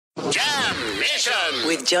Mission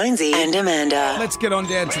with Jonesy and Amanda. Let's get on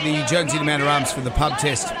down to the Jonesy and Amanda Arms for the pub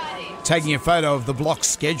test. Taking a photo of the block's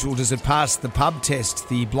schedule. Does it pass the pub test?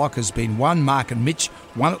 The block has been won. Mark and Mitch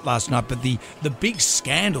won it last night. But the big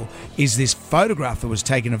scandal is this photograph that was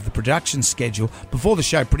taken of the production schedule before the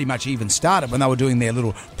show pretty much even started, when they were doing their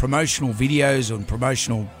little promotional videos and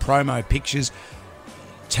promotional promo pictures.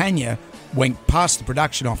 Tanya went past the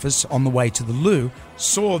production office on the way to the loo,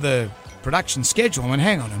 saw the production schedule and went,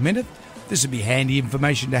 hang on a minute, this would be handy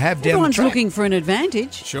information to have down the Everyone's track. looking for an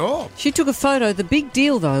advantage. Sure. She took a photo. The big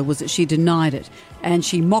deal, though, was that she denied it. And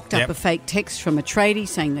she mocked up Yep. a fake text from a tradie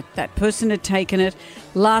saying that that person had taken it.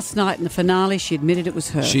 Last night in the finale, she admitted it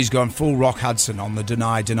was her. She's gone full Rock Hudson on the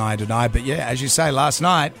deny. But yeah, as you say, last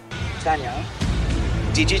night... Tanya,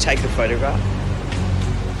 did you take the photograph?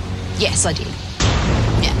 Yes, I did.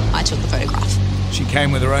 Yeah, I took the photograph. She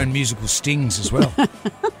came with her own musical stings as well.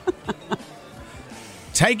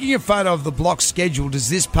 Taking a photo of the block schedule, does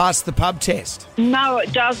this pass the pub test? No,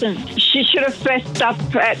 it doesn't. She should have fessed up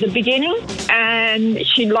at the beginning, and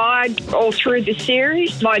she lied all through the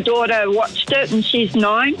series. My daughter watched it, and she's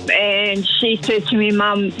 9, and she said to me,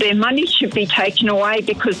 Mum, their money should be taken away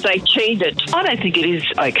because they cheated. I don't think it is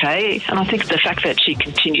okay, and I think the fact that she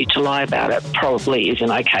continued to lie about it probably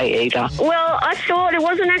isn't okay either. Well, I thought it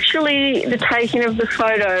wasn't actually the taking of the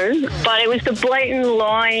photo, but it was the blatant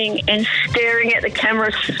lying and staring at the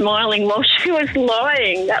camera, smiling while she was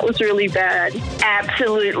lying. That was really bad.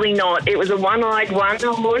 Absolutely not. It was a one-eyed,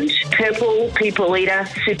 one-horned, purple people eater,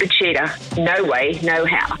 super cheater. No way, no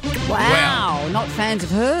how. Wow, not fans of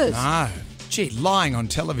hers. No. Gee, lying on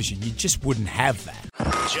television, you just wouldn't have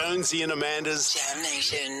that. Jonesy and Amanda's Jam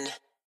Nation.